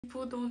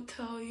People don't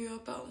tell you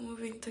about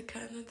moving to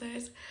Canada.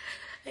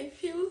 I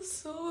feel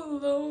so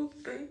lonely.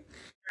 You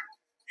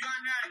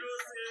and I know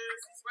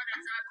since when they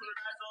try to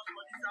colonize us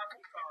for this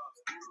Africa,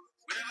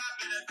 we never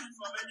benefit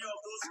from any of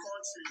those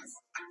countries.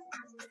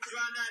 You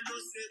and I know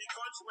the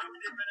country where we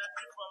dey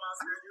benefit from as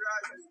Nigeria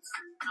youth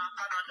na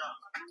Canada,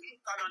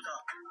 Canada,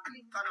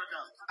 Canada,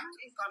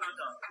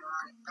 Canada,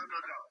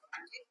 Canada,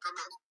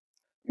 Canada.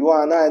 You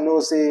and I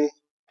know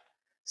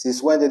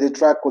since when they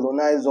try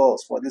colonize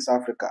us for this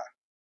Africa,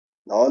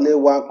 na only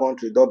one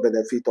country don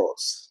benefit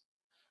us.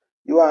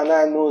 You and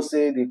I know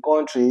the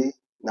country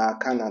na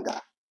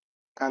Canada.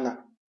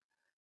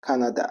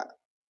 Canada.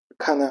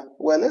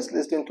 Well, let's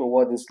listen to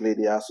what this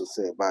lady has to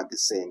say about the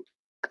same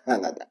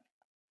Canada.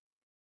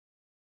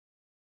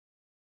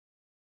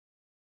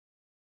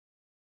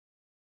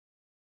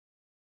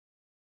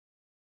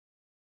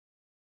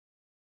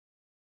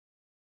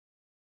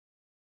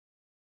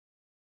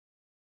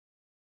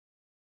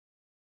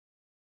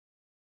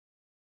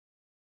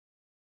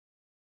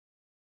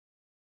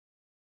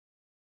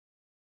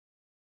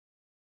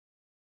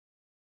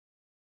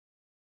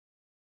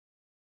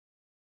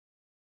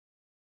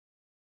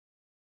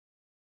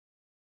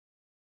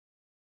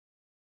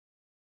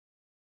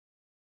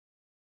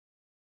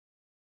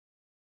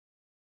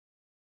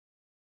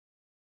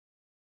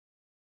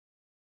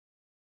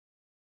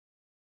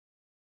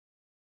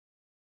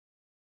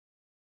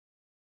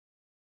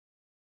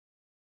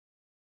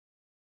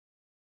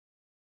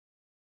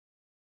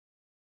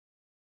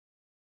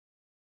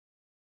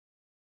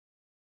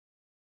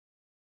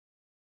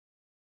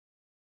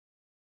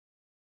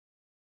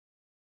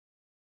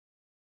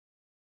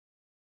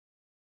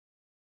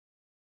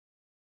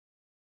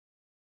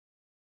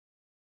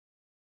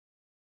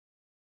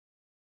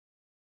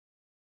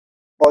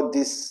 But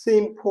the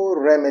simple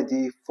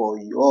remedy for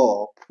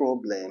your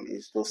problem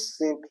is to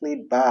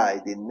simply buy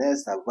the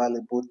next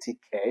available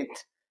ticket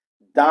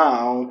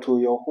down to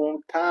your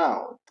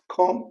hometown.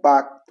 Come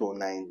back to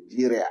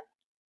Nigeria.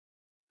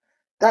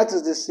 That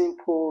is the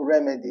simple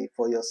remedy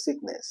for your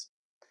sickness.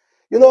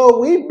 You know,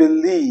 we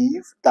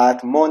believe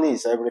that money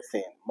is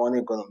everything.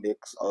 Money gonna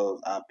make us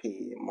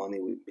happy.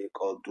 Money will make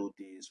us do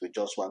this. We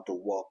just want to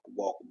work,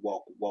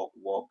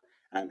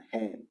 and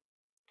earn.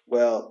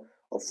 Well,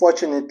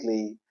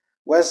 unfortunately,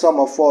 when some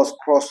of us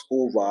cross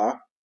over,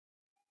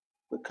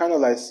 we kind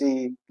of like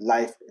see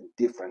life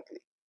differently.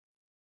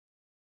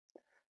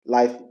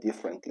 Life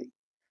differently.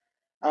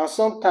 And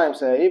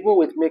sometimes, even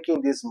with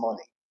making this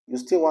money, you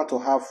still want to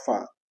have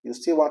fun. You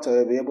still want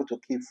to be able to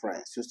keep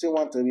friends. You still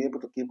want to be able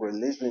to keep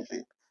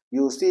relationship.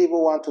 You still even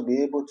want to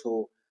be able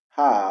to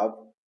have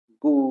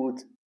good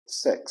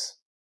sex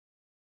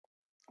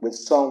with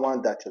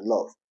someone that you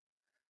love.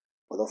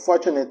 But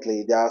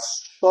unfortunately, there are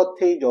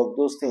shortage of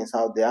those things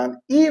out there. And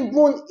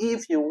even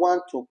if you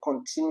want to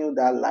continue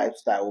that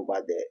lifestyle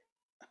over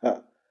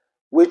there,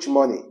 which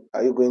money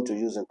are you going to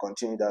use and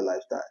continue that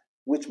lifestyle?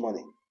 Which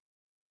money?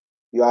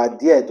 You are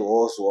there to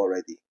also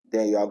already.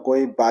 Then you are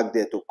going back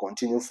there to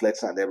continue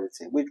flex and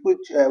everything. Which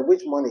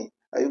money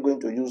are you going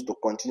to use to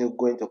continue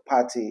going to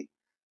party,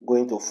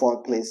 going to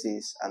fun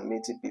places and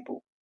meeting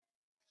people?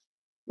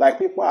 Like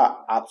people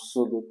are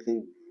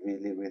absolutely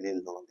really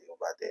lonely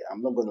over there.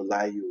 I'm not going to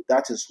lie you.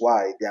 That is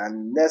why their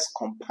next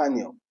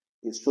companion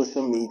is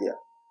social media.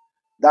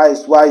 That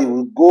is why you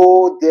will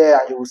go there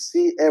and you will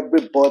see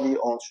everybody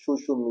on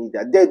social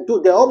media.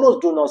 They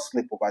almost do not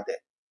sleep over there.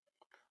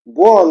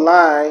 Go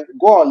online,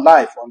 go on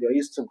live on your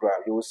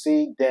Instagram. You will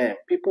see them.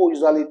 People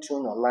usually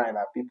tune online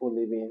are people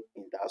living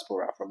in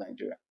diaspora from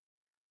Nigeria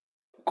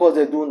because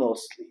they do not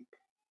sleep.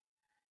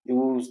 You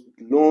will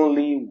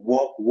lonely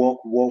walk.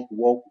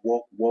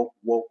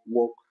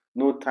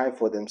 No time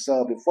for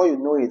themselves. Before you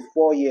know it,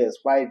 4 years,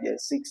 5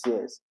 years, 6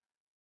 years.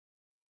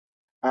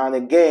 And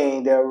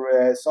again, there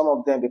are some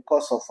of them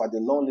because of the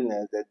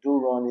loneliness, they do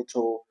run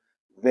into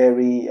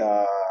very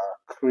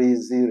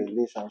crazy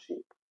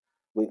relationship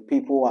with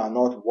people who are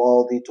not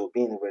worthy to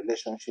be in a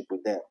relationship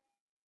with them.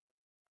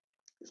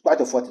 It's quite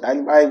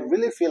unfortunate. I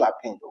really feel a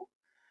pain though.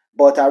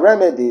 But our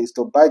remedy is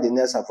to buy the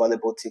next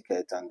available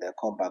ticket and then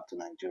come back to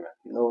Nigeria.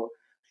 You know,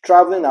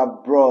 traveling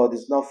abroad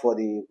is not for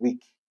the weak.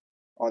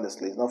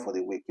 Honestly, it's not for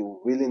the weak.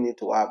 You really need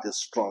to have this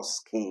strong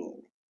skin.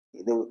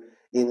 You know,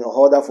 in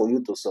order for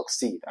you to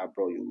succeed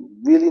abroad, you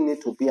really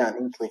need to be an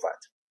introvert.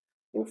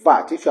 In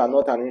fact, if you are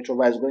not an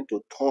introvert, it's going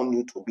to turn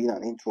you to being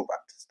an introvert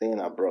staying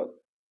abroad.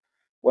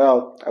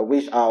 Well, I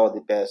wish all the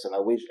best, and I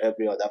wish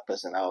every other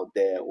person out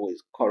there who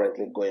is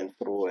currently going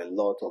through a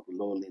lot of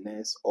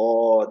loneliness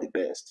all the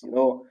best, you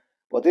know.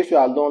 But if you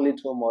are lonely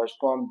too much,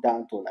 come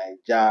down to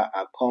Nigeria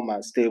and come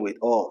and stay with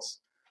us.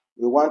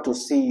 We want to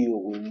see you.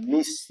 We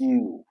miss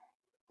you.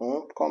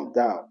 Come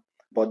down.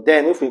 But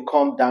then, if we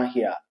come down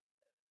here,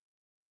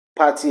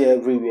 party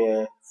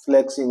everywhere,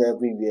 flexing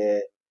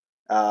everywhere,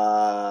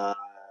 uh,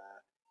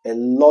 a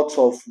lot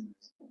of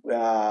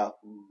uh,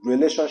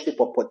 relationship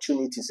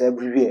opportunities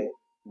everywhere,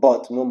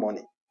 but no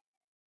money.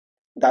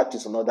 That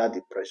is another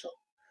depression.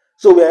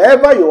 So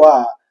wherever you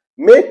are,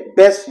 make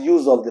best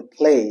use of the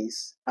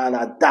place and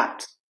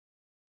adapt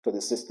to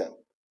the system.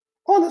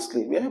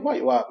 Honestly, wherever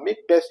you are,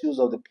 make best use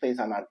of the place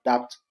and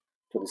adapt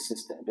to the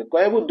system.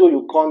 Because even though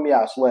you come here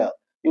as well,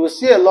 you will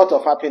see a lot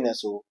of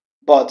happiness, oh,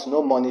 but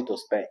no money to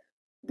spend.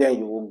 Then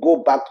you will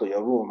go back to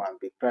your room and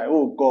be crying,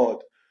 oh God,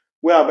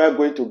 where am I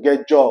going to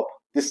get job?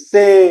 The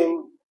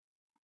same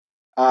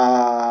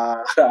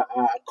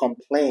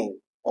complaint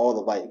all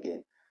over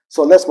again.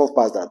 So let's move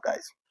past that,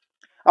 guys.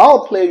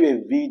 I'll play you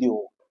a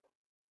video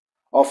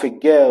of a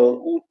girl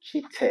who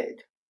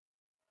cheated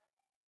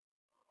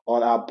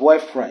on her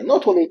boyfriend.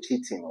 Not only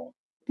cheating, oh,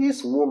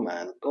 this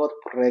woman got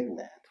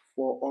pregnant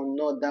for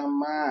another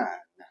man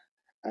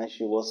and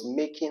she was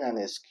making an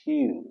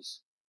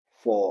excuse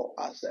for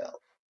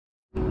herself.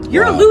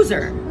 You're a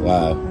loser.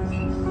 Wow.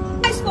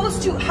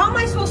 How am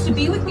I supposed to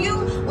be with you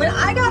when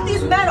I got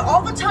these men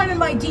all the time in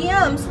my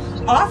DMs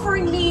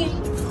offering me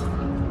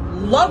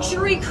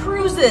luxury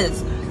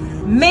cruises,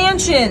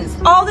 mansions,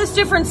 all this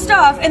different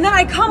stuff, and then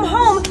I come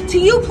home to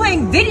you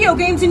playing video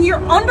games in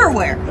your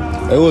underwear?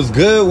 It was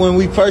good when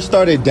we first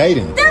started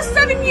dating. That's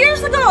 7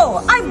 years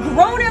ago. I've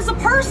grown as a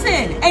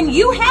person, and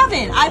you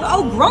haven't. I've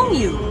outgrown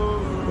you.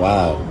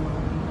 Wow.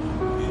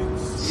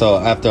 So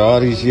after all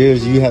these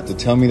years, you have to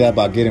tell me that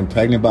about getting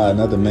pregnant by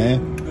another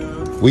man?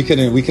 We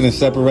couldn't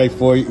separate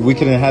we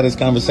couldn't have this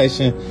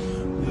conversation.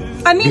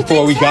 I mean,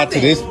 before we got to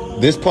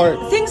this part.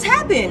 Things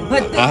happen,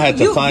 but I had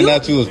to find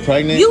out you was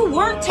pregnant. You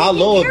weren't taking How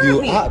low care of you?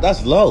 of me.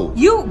 That's low.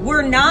 You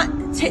were not.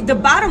 The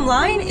bottom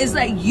line is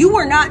that you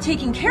were not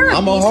taking care of me.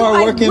 I'm a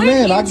hard-working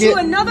man. I get into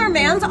another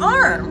man's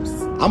arms.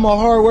 I'm a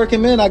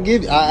hard-working man. I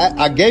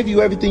gave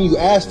you everything you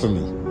asked for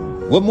me.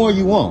 What more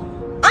you want?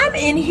 I'm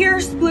in here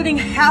splitting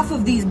half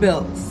of these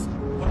bills.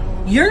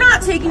 You're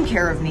not taking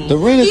care of me. The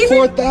rent is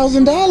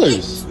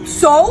 $4,000.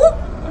 So?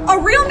 A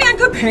real man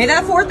could pay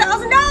that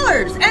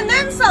 $4,000 and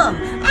then some.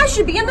 I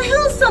should be in the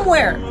hills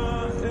somewhere.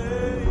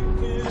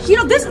 You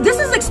know, this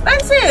is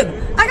expensive.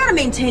 I gotta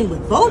maintain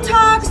with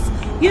Botox.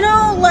 You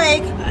know,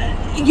 like,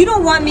 you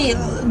don't want me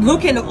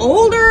looking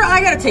older.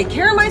 I gotta take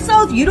care of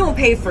myself. You don't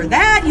pay for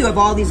that. You have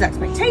all these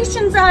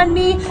expectations on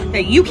me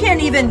that you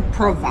can't even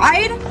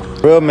provide.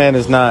 Real man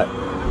is not.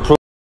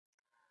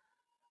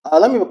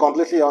 Let me be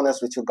completely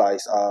honest with you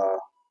guys.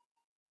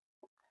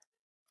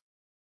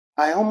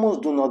 I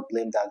almost do not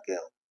blame that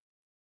girl.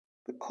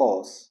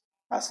 Because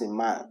as a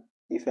man,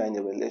 if you're in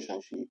a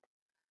relationship,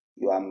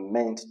 you are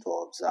meant to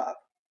observe.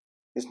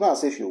 It's not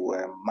as if you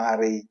were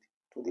married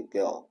to the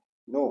girl.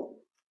 No,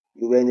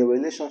 you were in a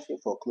relationship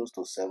for close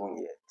to 7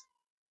 years.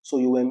 So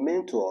you were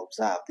meant to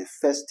observe the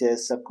first year,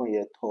 second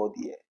year, third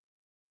year.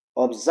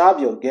 Observe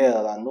your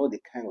girl and know the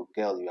kind of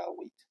girl you are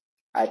with.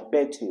 I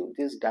bet you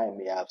this guy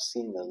may have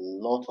seen a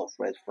lot of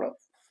red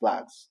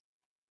flags.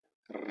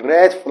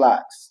 Red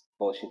flags.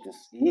 But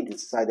he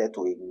decided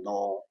to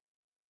ignore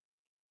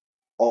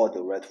all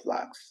the red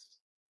flags.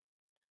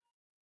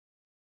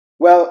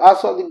 Well,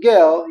 as for the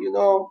girl, you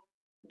know,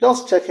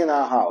 just checking her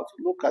out.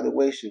 Look at the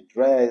way she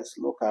dressed.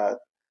 Look at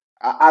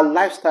her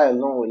lifestyle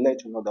alone will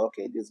let you know that,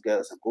 okay, this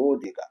girl is a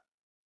gold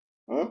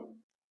digger.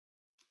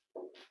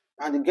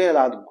 And the girl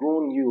had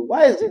grown you.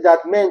 Why is it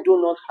that men do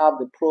not have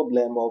the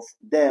problem of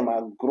them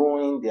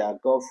outgrowing their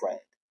girlfriend?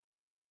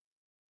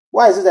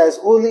 Why is it that it's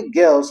only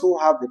girls who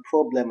have the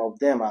problem of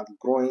them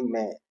outgrowing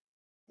men?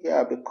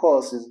 Yeah,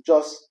 because it's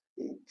just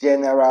a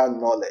general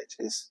knowledge.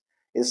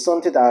 It's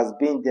something that has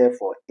been there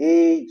for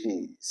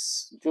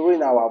ages.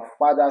 During our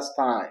father's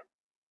time,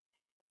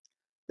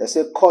 they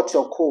say, cut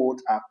your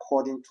coat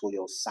according to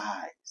your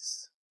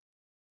size.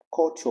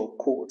 Cut your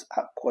coat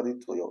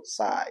according to your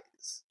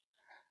size.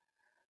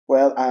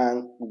 Well,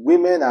 and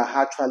women are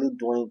actually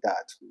doing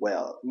that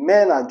well.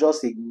 Men are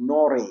just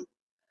ignoring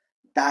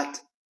that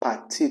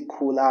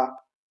particular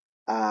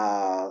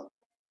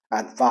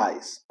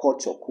advice.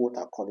 Cut your coat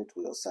according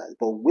to your size.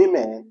 But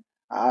women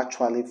are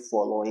actually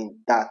following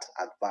that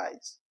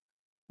advice.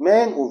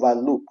 Men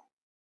overlook.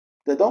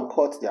 They don't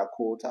cut their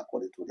coat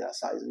according to their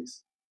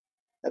sizes.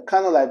 They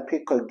kind of like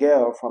pick a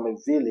girl from a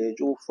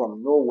village or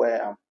from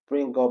nowhere and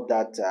bring up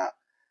that,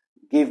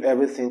 give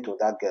everything to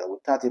that girl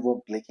without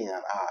even blinking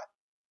an eye.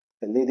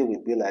 The lady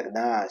will be like,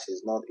 nah,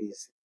 she's not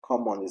easy.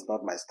 Come on, it's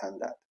not my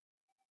standard.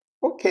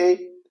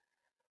 Okay.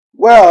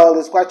 Well,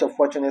 it's quite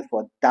unfortunate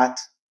for that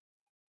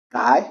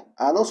guy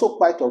and also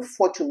quite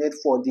unfortunate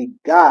for the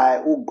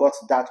guy who got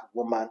that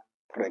woman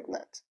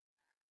pregnant.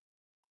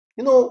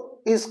 You know,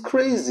 it's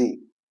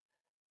crazy.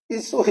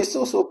 It's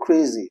so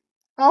crazy.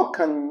 How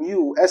can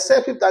you,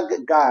 except if that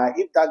guy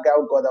who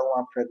got that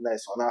woman pregnant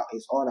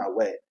is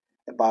unaware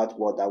about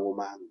what that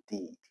woman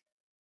did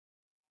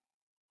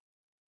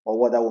or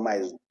what that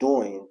woman is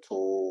doing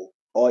to,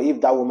 or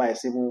if that woman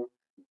is even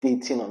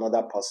dating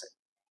another person.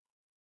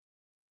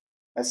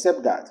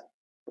 Except that,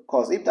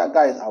 because if that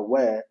guy is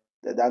aware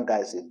that that guy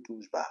is a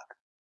douchebag,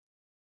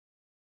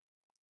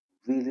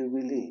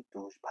 really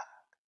douchebag.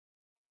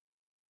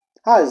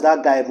 How is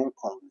that guy even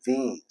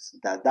convinced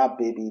that that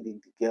baby the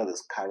girl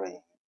is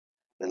carrying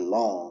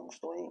belongs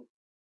to him?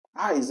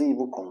 How is he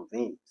even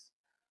convinced?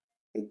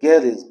 A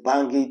girl is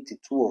banging the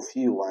two of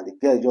you and the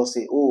girl just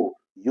say, oh,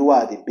 you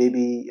are the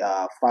baby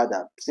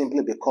father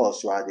simply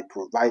because you are the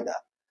provider.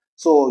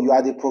 So you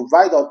are the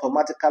provider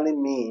automatically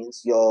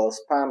means your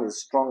sperm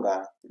is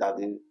stronger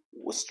than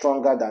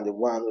the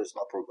one who is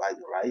not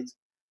providing, right?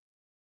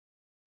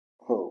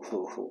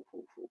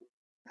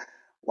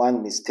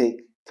 One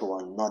mistake to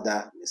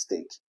another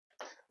mistake.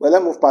 Well,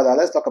 let's move further.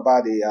 Let's talk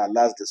about the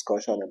last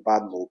discussion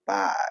about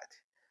Mohbad.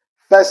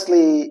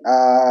 Firstly,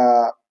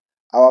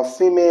 our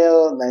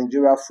female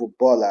Nigeria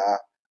footballer,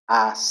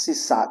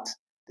 Asisat,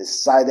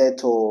 decided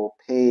to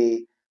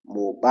pay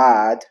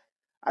Mohbad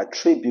a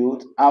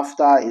tribute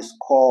after he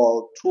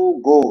scored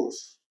 2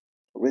 goals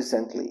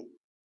recently.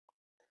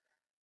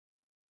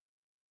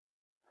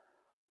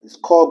 He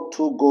scored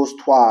 2 goals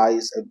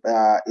twice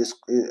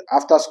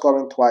after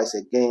scoring twice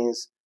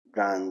against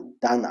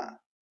Granada.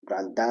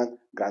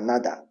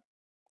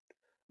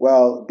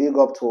 Well, big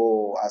up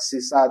to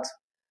Asisat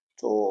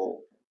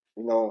to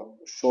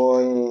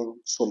showing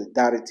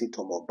solidarity to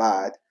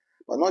Mohbad,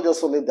 but not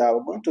just only that.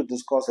 We're going to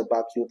discuss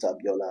about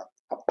Abiola.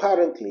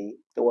 Apparently,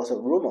 there was a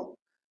rumor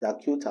that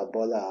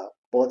Abiola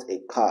bought a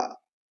car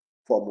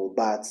for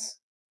Mohbad's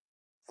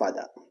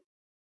father.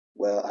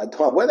 Well,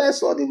 when I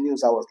saw the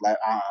news, I was like,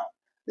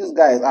 this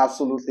guy is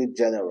absolutely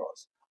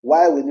generous.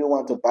 Why would you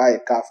want to buy a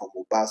car for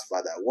Mohbad's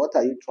father? What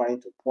are you trying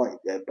to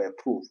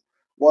prove?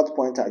 What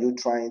point are you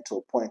trying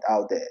to point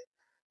out there?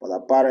 But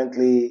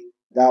apparently,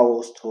 that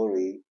whole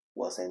story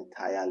was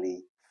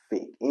entirely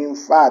fake. In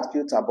fact,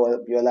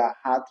 Abiola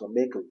had to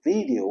make a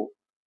video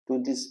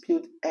to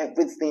dispute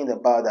everything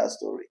about that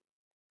story.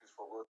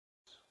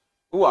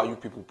 Who are you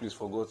people, please,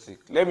 for God's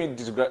sake? Let me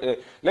disregard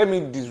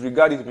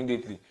it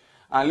immediately,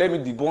 and let me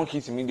debunk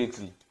it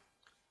immediately.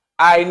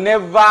 I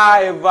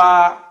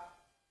never,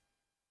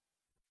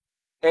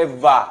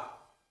 ever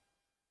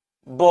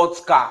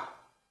bought car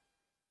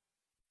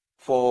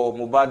for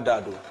Mohbad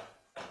dad.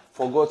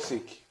 For God's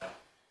sake.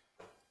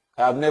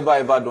 I have never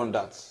ever done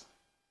that.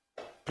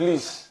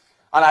 Please.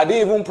 And I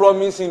didn't even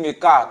promise him a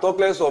car. Talk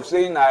less of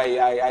saying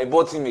I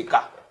bought him a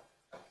car.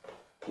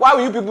 Why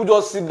will you people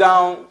just sit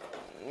down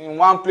in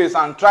one place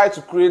and try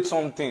to create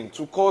something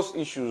to cause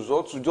issues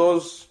or to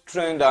just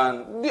trend?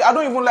 And I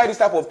don't even like this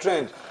type of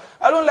trend.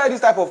 I don't like this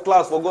type of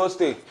class, for God's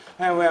sake.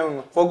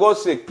 For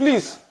God's sake,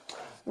 please.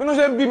 Because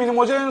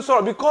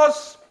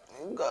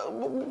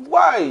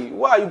why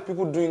are you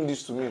people doing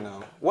this to me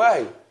now?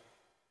 Why?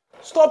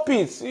 Stop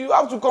it. You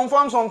have to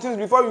confirm some things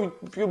before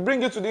you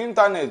bring it to the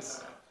internet.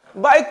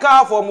 Buy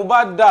car for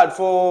Mohbad dad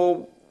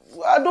for...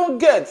 I don't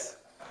get.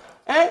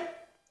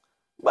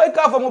 Buy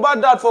car for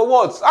Mohbad dad for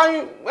what?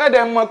 And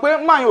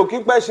man, you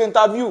keep question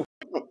interview.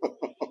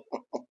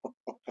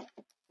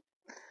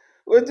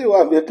 What do you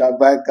want me to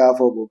buy car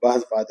for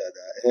Mohbad's father?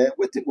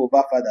 What did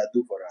Mohbad's father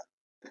do for us?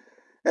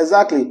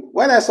 Exactly.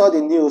 When I saw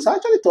the news, I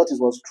actually thought it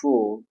was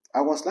true.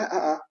 I was like,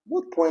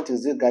 what point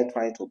is this guy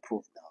trying to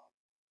prove now?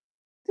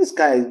 This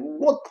guy,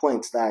 what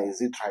point now is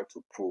he trying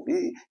to prove?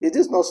 Is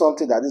this not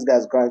something that this guy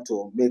is going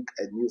to make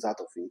a news out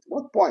of it?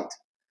 What point?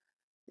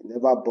 He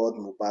never bought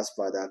Mohbad's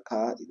father a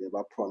car. He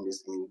never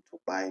promised him to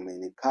buy him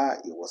any car.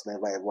 He was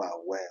never ever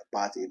aware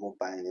about even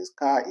buying his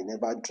car. He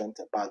never dreamt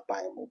about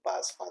buying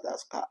Mohbad's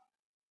father's car.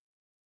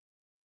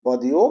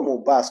 But the whole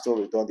Mohbad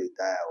story don't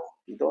die.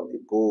 You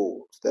don't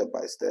go step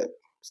by step.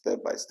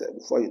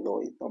 Before you know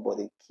it,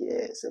 nobody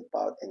cares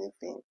about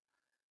anything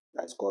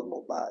that's called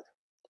Mohbad.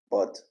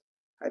 But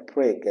I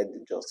pray get the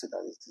justice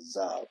that is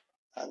deserved.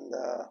 And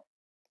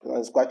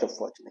it's quite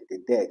unfortunate. The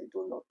dead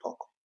do not talk.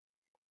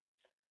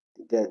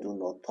 The dead do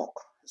not talk.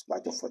 It's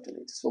quite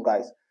unfortunate. So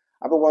guys,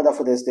 have a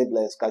wonderful day. Stay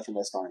blessed. Catch you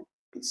next time.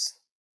 Peace.